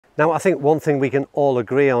Now, I think one thing we can all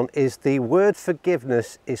agree on is the word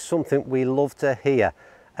forgiveness is something we love to hear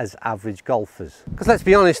as average golfers. Because let's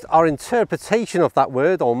be honest, our interpretation of that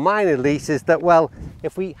word, or mine at least, is that, well,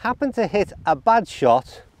 if we happen to hit a bad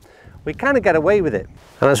shot, we kind of get away with it.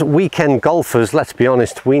 And as weekend golfers, let's be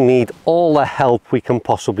honest, we need all the help we can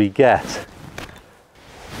possibly get.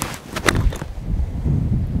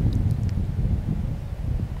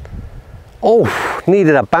 Oh,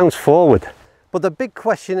 needed a bounce forward. But the big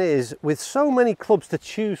question is, with so many clubs to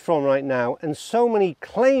choose from right now and so many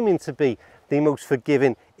claiming to be the most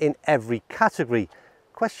forgiving in every category,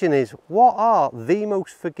 question is, what are the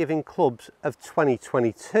most forgiving clubs of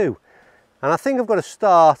 2022? And I think I've got to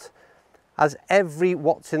start, as every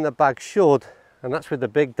what's in the bag should, and that's with the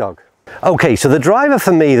big dog. Okay, so the driver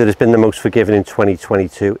for me that has been the most forgiving in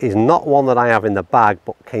 2022 is not one that I have in the bag,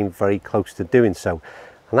 but came very close to doing so.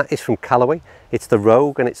 And that is from Callaway. It's the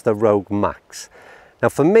Rogue, and it's the Rogue Max. Now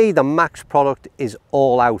for me, the Max product is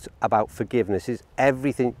all out about forgiveness. It's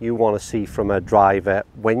everything you want to see from a driver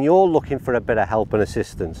when you're looking for a bit of help and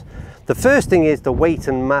assistance. The first thing is the weight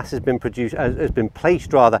and mass has been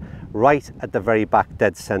placed right at the very back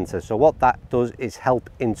dead center. So what that does is help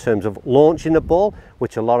in terms of launching the ball,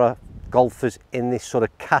 which a lot of golfers in this sort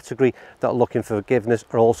of category that are looking for forgiveness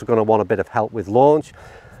are also going to want a bit of help with launch.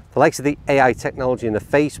 The likes of the AI technology in the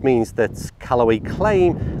face means that Callaway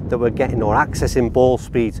claim that we're getting or accessing ball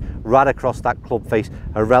speeds right across that club face,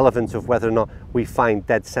 irrelevant of whether or not we find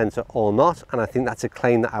dead center or not. And I think that's a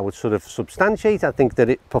claim that I would sort of substantiate. I think that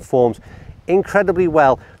it performs incredibly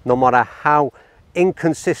well, no matter how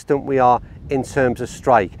inconsistent we are in terms of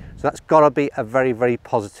strike. So that's got to be a very, very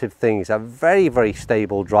positive thing. It's a very, very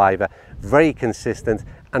stable driver, very consistent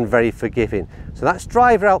and very forgiving. So that's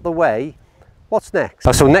driver out the way. What's next?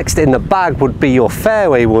 So next in the bag would be your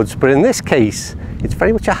fairway woods, but in this case, it's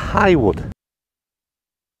very much a high wood.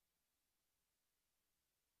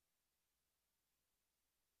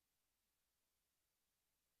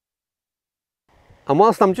 And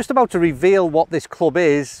whilst I'm just about to reveal what this club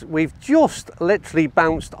is, we've just literally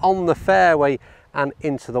bounced on the fairway and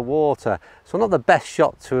into the water. So not the best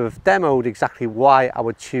shot to have demoed exactly why I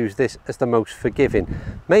would choose this as the most forgiving.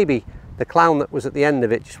 Maybe the clown that was at the end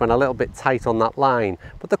of it just went a little bit tight on that line.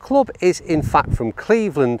 But the club is in fact from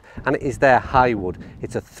Cleveland, and it is their high wood.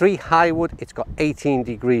 It's a 3 high wood, it's got 18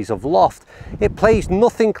 degrees of loft. It plays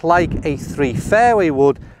nothing like a 3 fairway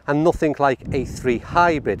wood and nothing like a 3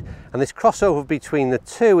 hybrid. And this crossover between the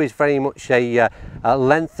two is very much a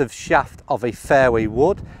length of shaft of a fairway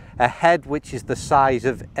wood, a head which is the size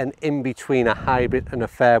of an in-between a hybrid and a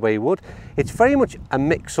fairway wood. It's very much a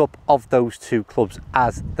mix-up of those two clubs,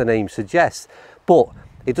 as the name suggests, but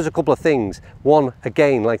it does a couple of things. One,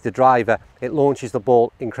 again, like the driver, it launches the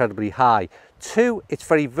ball incredibly high. 2, it's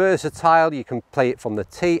very versatile. You can play it from the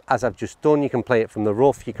tee, as I've just done. You can play it from the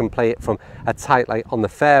rough. You can play it from a tight lie on the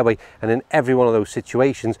fairway. And in every one of those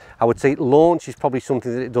situations, I would say launch is probably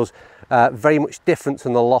something that it does very much different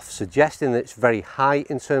than the loft, suggesting that it's very high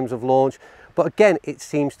in terms of launch. But again, it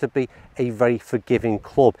seems to be a very forgiving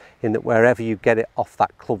club in that wherever you get it off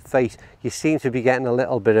that club face, you seem to be getting a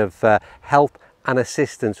little bit of help and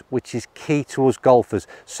assistance, which is key to us golfers.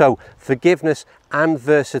 So forgiveness and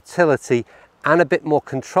versatility and a bit more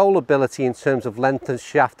controllability in terms of length of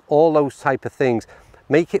shaft, all those type of things,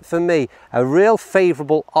 make it for me a real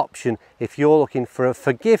favourable option if you're looking for a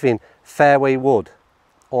forgiving fairway wood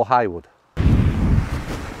or high wood.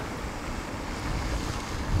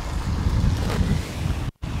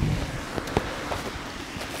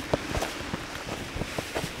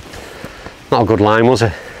 Not a good line, was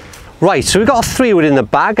it? Right, so we've got a 3 wood in the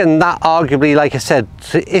bag, and that arguably, like I said,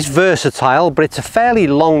 is versatile, but it's a fairly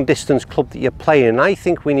long distance club that you're playing, and I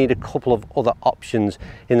think we need a couple of other options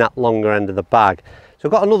in that longer end of the bag. So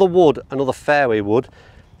I've got another wood, another fairway wood.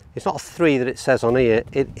 It's not a 3 that it says on here,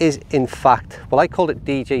 it is in fact, well, I called it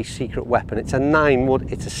DJ's secret weapon. It's a 9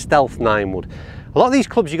 wood, it's a stealth 9 wood. A lot of these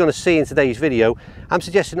clubs you're going to see in today's video, I'm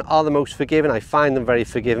suggesting are the most forgiving. I find them very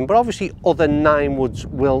forgiving, but obviously other 9 woods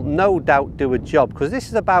will no doubt do a job, because this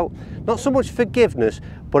is about not so much forgiveness,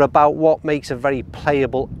 but about what makes a very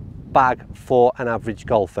playable bag for an average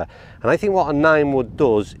golfer. And I think what a 9 wood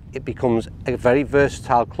does, it becomes a very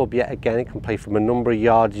versatile club yet again. It can play from a number of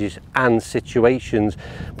yardages and situations,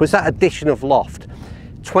 but it's that addition of loft.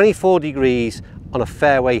 24 degrees on a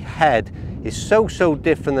fairway head is so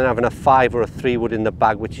different than having a 5 or a 3 wood in the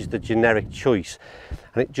bag, which is the generic choice,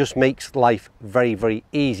 and it just makes life very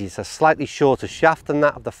easy. It's a slightly shorter shaft than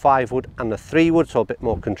that of the 5 wood and the 3 wood, so a bit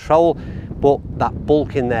more control, but that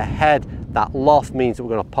bulk in their head, That loft means that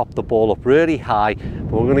we're going to pop the ball up really high,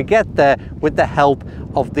 but we're going to get there with the help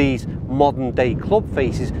of these modern day club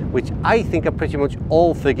faces, which I think are pretty much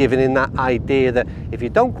all forgiving, in that idea that if you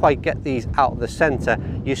don't quite get these out of the centre,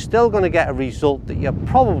 you're still going to get a result that you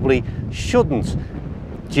probably shouldn't,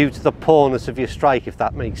 due to the poorness of your strike, if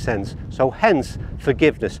that makes sense. So hence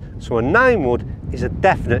forgiveness. So a 9 wood is a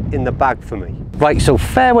definite in the bag for me. Right, so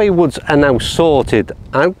fairway woods are now sorted.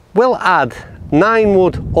 I will add 9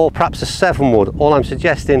 wood or perhaps a 7 wood. All I'm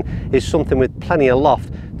suggesting is something with plenty of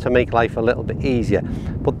loft to make life a little bit easier.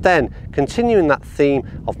 But then, continuing that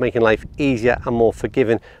theme of making life easier and more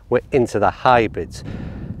forgiving, we're into the hybrids.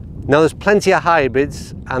 Now there's plenty of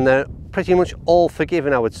hybrids and they're pretty much all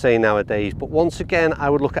forgiving, I would say, nowadays. But once again, I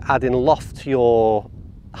would look at adding loft to your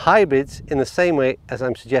hybrids in the same way as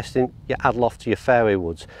I'm suggesting you add loft to your fairway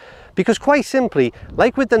woods. Because quite simply,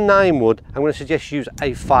 like with the 9 wood, I'm going to suggest you use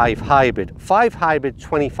a 5 hybrid. 5 hybrid,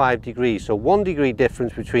 25 degrees, so 1 degree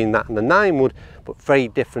difference between that and the 9 wood, but very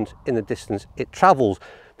different in the distance it travels.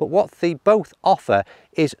 But what they both offer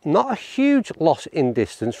is not a huge loss in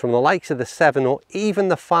distance from the likes of the 7 or even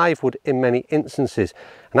the 5 wood in many instances.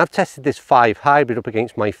 And I've tested this 5 hybrid up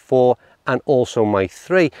against my 4 and also my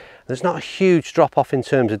 3. There's not a huge drop off in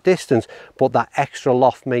terms of distance, but that extra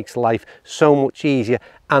loft makes life so much easier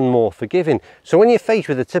and more forgiving. So when you're faced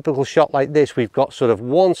with a typical shot like this, we've got sort of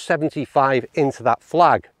 175 into that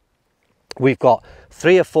flag. We've got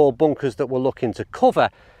 3 or 4 bunkers that we're looking to cover.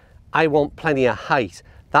 I want plenty of height.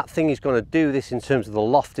 That thing is going to do this in terms of the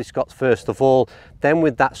loft it's got first of all, then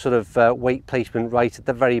with that sort of weight placement right at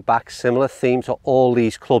the very back, similar theme to all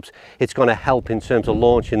these clubs, it's going to help in terms of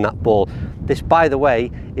launching that ball. This, by the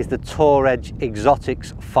way, is the Tour Edge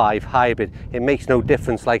Exotics 5 hybrid. It makes no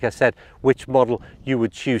difference, like I said, which model you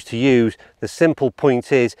would choose to use. The simple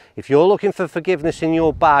point is, if you're looking for forgiveness in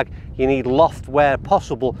your bag, you need loft where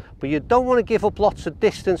possible, but you don't want to give up lots of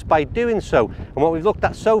distance by doing so. And what we've looked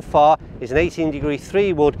at so far is an 18 degree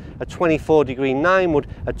 3 wood, a 24 degree 9 wood,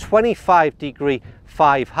 a 25 degree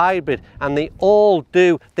 5 hybrid, and they all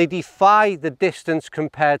do, they defy the distance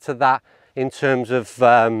compared to that in terms of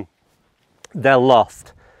their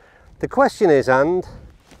loft. The question is, and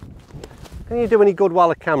can you do any good while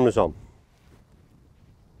the camera's on?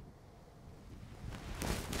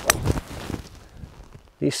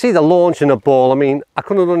 You see the launch in a ball. I mean, I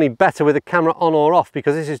couldn't have done any better with the camera on or off,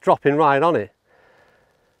 because this is dropping right on it.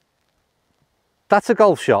 That's a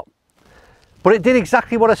golf shot. But it did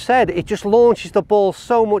exactly what I said. It just launches the ball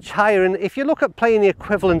so much higher. And if you look at playing the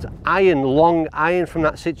equivalent iron, long iron from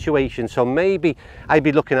that situation, so maybe I'd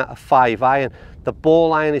be looking at a 5 iron. The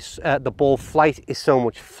ball iron is, the ball flight is so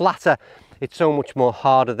much flatter. It's so much more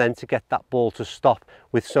harder then to get that ball to stop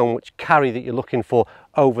with so much carry that you're looking for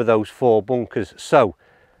over those 4 bunkers. So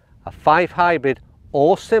a 5 hybrid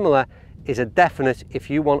or similar is a definite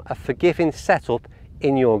if you want a forgiving setup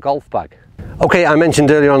in your golf bag. Okay, I mentioned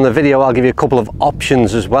earlier on in the video, I'll give you a couple of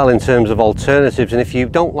options as well in terms of alternatives. And if you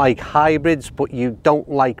don't like hybrids, but you don't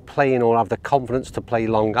like playing or have the confidence to play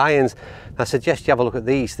long irons, I suggest you have a look at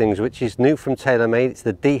these things, which is new from TaylorMade. It's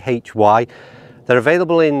the DHY. They're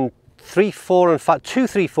available in 2, 3, 4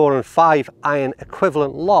 and 5 iron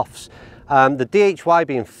equivalent lofts. The DHY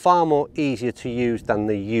being far more easier to use than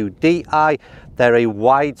the UDI. They're a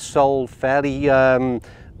wide soled, fairly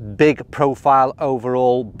big profile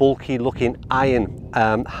overall, bulky looking iron,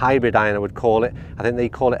 hybrid iron I would call it. I think they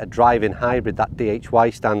call it a driving hybrid, that DHY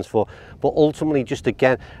stands for. But ultimately, just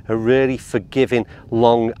again, a really forgiving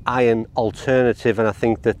long iron alternative. And I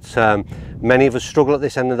think that many of us struggle at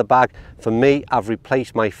this end of the bag. For me, I've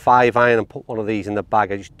replaced my 5 iron and put one of these in the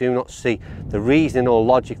bag. I just do not see the reasoning or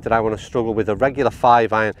logic that I want to struggle with a regular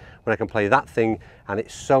 5 iron when I can play that thing, and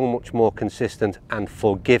it's so much more consistent and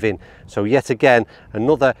forgiving. So yet again,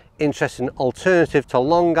 another interesting alternative to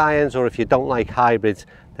long irons, or if you don't like hybrids,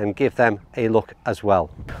 then give them a look as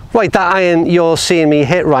well. Right, that iron you're seeing me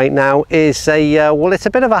hit right now is a, well, it's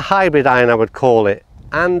a bit of a hybrid iron, I would call it.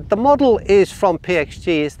 And the model is from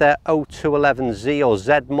PXG, it's their 0211Z or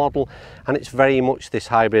Z model, and it's very much this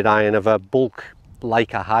hybrid iron of a bulk,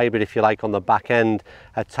 like a hybrid if you like, on the back end,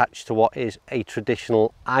 attached to what is a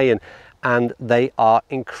traditional iron. And they are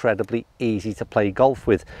incredibly easy to play golf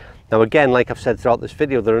with. Now again, like I've said throughout this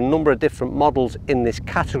video, there are a number of different models in this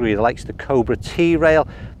category. The likes of the Cobra T-Rail,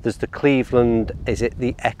 there's the Cleveland, is it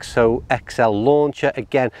the XO XL Launcher?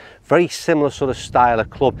 Again, very similar sort of style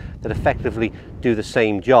of club that effectively do the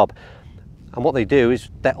same job. And what they do is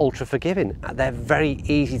they're ultra forgiving. They're very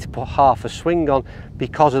easy to put half a swing on.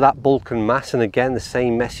 because of that bulk and mass. And again, the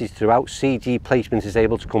same message throughout, CG placement is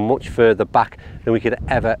able to come much further back than we could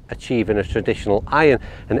ever achieve in a traditional iron,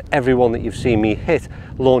 and every one that you've seen me hit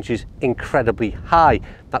launches incredibly high.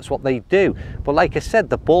 That's what they do. But like I said,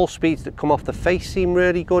 the ball speeds that come off the face seem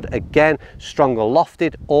really good. Again, stronger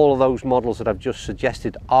lofted. All of those models that I've just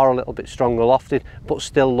suggested are a little bit stronger lofted, but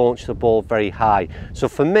still launch the ball very high. So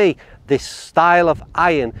for me, this style of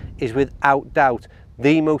iron is without doubt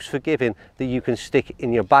the most forgiving that you can stick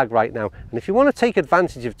in your bag right now. And if you want to take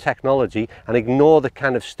advantage of technology and ignore the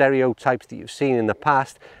kind of stereotypes that you've seen in the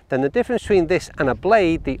past, then the difference between this and a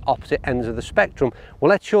blade, the opposite ends of the spectrum, well,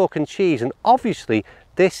 let chalk and cheese. And obviously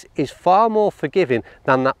this is far more forgiving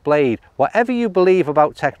than that blade. Whatever you believe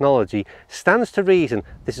about technology, stands to reason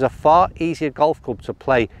this is a far easier golf club to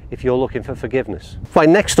play if you're looking for forgiveness. Right,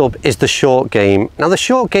 next up is the short game. Now the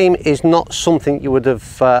short game is not something you would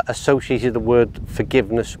have associated the word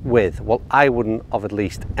forgiveness with. Well, I wouldn't have, at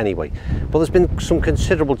least anyway. But there's been some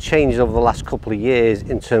considerable changes over the last couple of years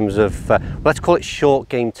in terms of, let's call it short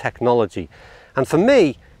game technology. And for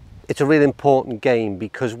me, it's a really important game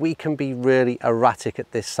because we can be really erratic at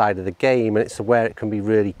this side of the game, and it's where it can be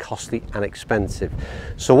really costly and expensive.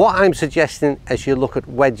 So what I'm suggesting as you look at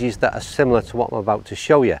wedges that are similar to what I'm about to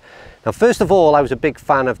show you. Now, first of all, I was a big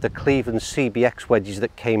fan of the Cleveland CBX wedges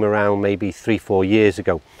that came around maybe 3-4 years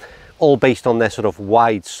ago, all based on their sort of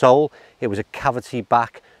wide sole. It was a cavity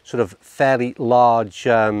back, sort of fairly large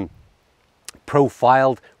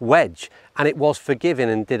profiled wedge, and it was forgiving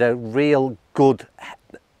and did a real good,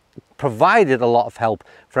 provided a lot of help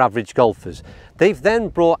for average golfers. They've then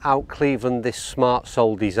brought out Cleveland this smart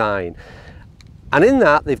sole design, and in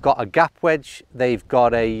that they've got a gap wedge, they've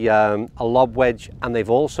got a lob wedge, and they've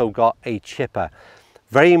also got a chipper.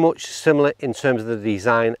 Very much similar in terms of the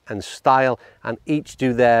design and style, and each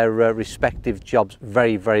do their respective jobs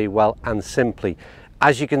very, very well and simply.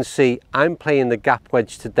 As you can see, I'm playing the gap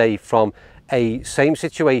wedge today from a same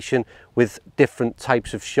situation with different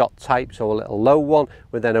types of shot types. So a little low one,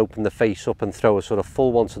 we then open the face up and throw a sort of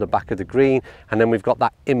full one to the back of the green, and then we've got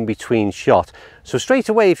that in-between shot. So straight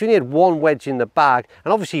away, if you need one wedge in the bag,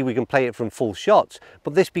 and obviously we can play it from full shots,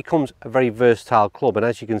 but this becomes a very versatile club. And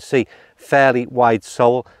as you can see, fairly wide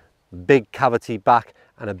sole, big cavity back,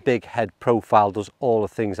 and a big head profile does all the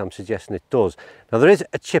things I'm suggesting it does. Now there is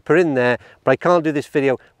a chipper in there, but I can't do this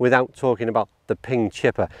video without talking about the Ping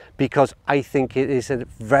chipper, because I think it is a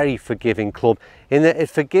very forgiving club in that it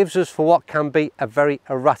forgives us for what can be a very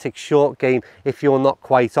erratic short game if you're not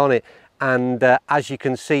quite on it. And as you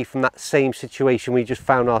can see from that same situation we just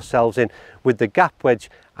found ourselves in with the gap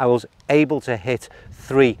wedge, I was able to hit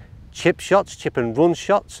 3 chip shots, chip and run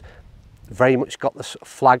shots, very much got the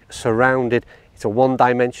flag surrounded. It's a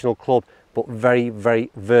one-dimensional club, but very, very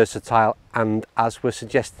versatile, and as we're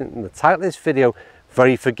suggesting in the title of this video,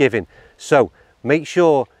 very forgiving. So make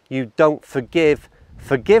sure you don't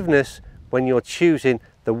forgiveness when you're choosing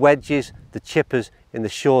the wedges, the chippers in the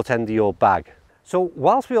short end of your bag. So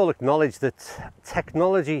whilst we all acknowledge that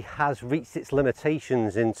technology has reached its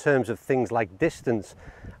limitations in terms of things like distance,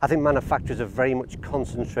 I think manufacturers have very much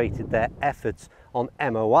concentrated their efforts on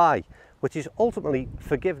MOI, which is ultimately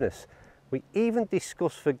forgiveness. We even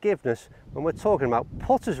discuss forgiveness when we're talking about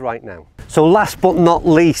putters right now. So last but not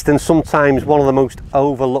least, and sometimes one of the most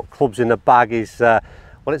overlooked clubs in the bag is, well,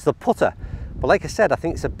 it's the putter. But like I said, I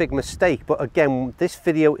think it's a big mistake. But again, this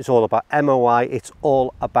video is all about MOI. It's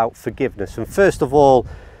all about forgiveness. And first of all,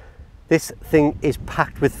 this thing is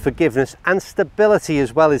packed with forgiveness, and stability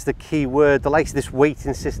as well is the key word. The likes of this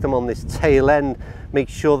weighting system on this tail end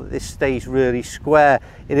makes sure that this stays really square.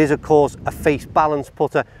 It is of course a face balance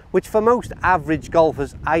putter, which for most average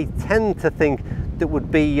golfers I tend to think that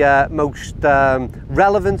would be most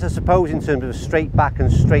relevant, I suppose, in terms of a straight back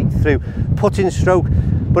and straight through putting stroke.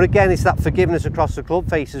 But again, it's that forgiveness across the club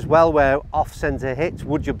face as well, where off-centre hits,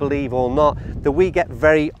 would you believe or not, that we get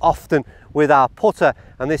very often with our putter,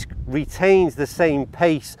 and this retains the same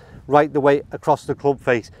pace right the way across the club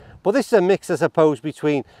face. But this is a mix, I suppose,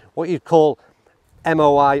 between what you'd call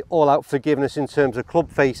MOI, all-out forgiveness in terms of club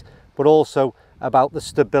face, but also about the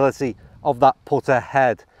stability of that putter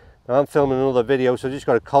head. Now I'm filming another video, so I've just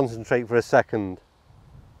got to concentrate for a second.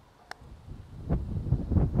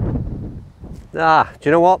 Do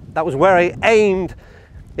you know what? That was where I aimed.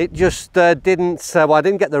 It just didn't, well, I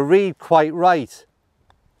didn't get the read quite right.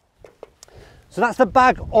 So that's the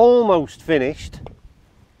bag almost finished,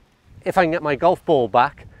 if I can get my golf ball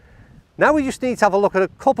back. Now we just need to have a look at a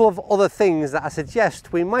couple of other things that I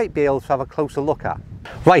suggest we might be able to have a closer look at.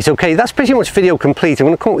 Right, okay, that's pretty much video complete. I'm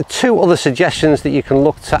going to come up with 2 other suggestions that you can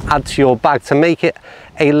look to add to your bag to make it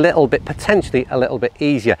a little bit, potentially a little bit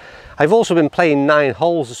easier. I've also been playing 9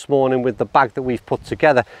 holes this morning with the bag that we've put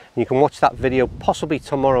together. And you can watch that video possibly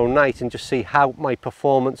tomorrow night and just see how my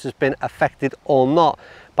performance has been affected or not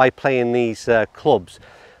by playing these clubs.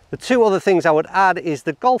 The 2 other things I would add is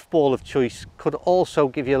the golf ball of choice could also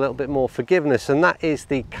give you a little bit more forgiveness, and that is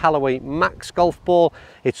the Callaway Max golf ball.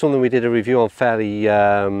 It's something we did a review on fairly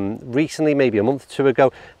recently, maybe a month or 2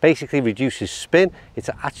 ago. Basically reduces spin. It's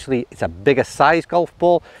a bigger size golf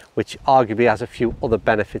ball, which arguably has a few other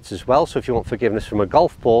benefits as well. So if you want forgiveness from a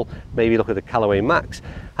golf ball, maybe look at the Callaway Max.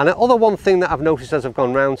 And the other one thing that I've noticed as I've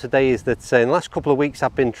gone round today is that in the last couple of weeks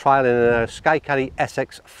I've been trialing a SkyCaddy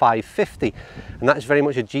SX550, and that is very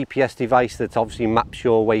much a GPS device that obviously maps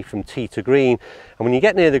your way from tee to green. And when you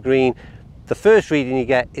get near the green, the first reading you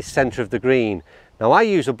get is centre of the green. Now I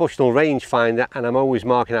use a Bushnell rangefinder and I'm always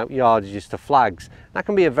marking out yardages to flags. That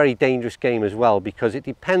can be a very dangerous game as well, because it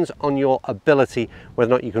depends on your ability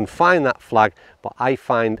whether or not you can find that flag. But I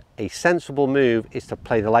find a sensible move is to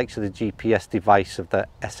play the likes of the GPS device of the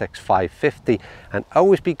SX550 and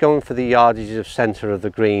always be going for the yardages of centre of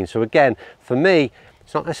the green. So again, for me,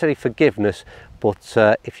 it's not necessarily forgiveness, but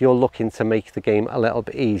if you're looking to make the game a little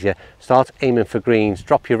bit easier, start aiming for greens,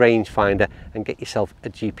 drop your rangefinder and get yourself a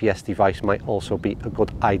GPS device might also be a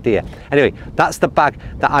good idea. Anyway, that's the bag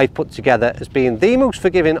that I've put together as being the most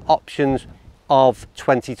forgiving options of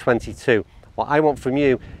 2022. What I want from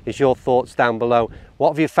you is your thoughts down below. What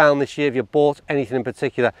have you found this year? Have you bought anything in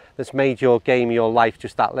particular that's made your game, your life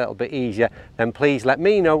just that little bit easier? Then please let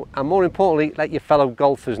me know, and more importantly, let your fellow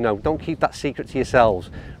golfers know. Don't keep that secret to yourselves.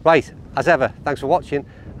 Right, as ever, thanks for watching,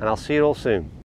 and I'll see you all soon.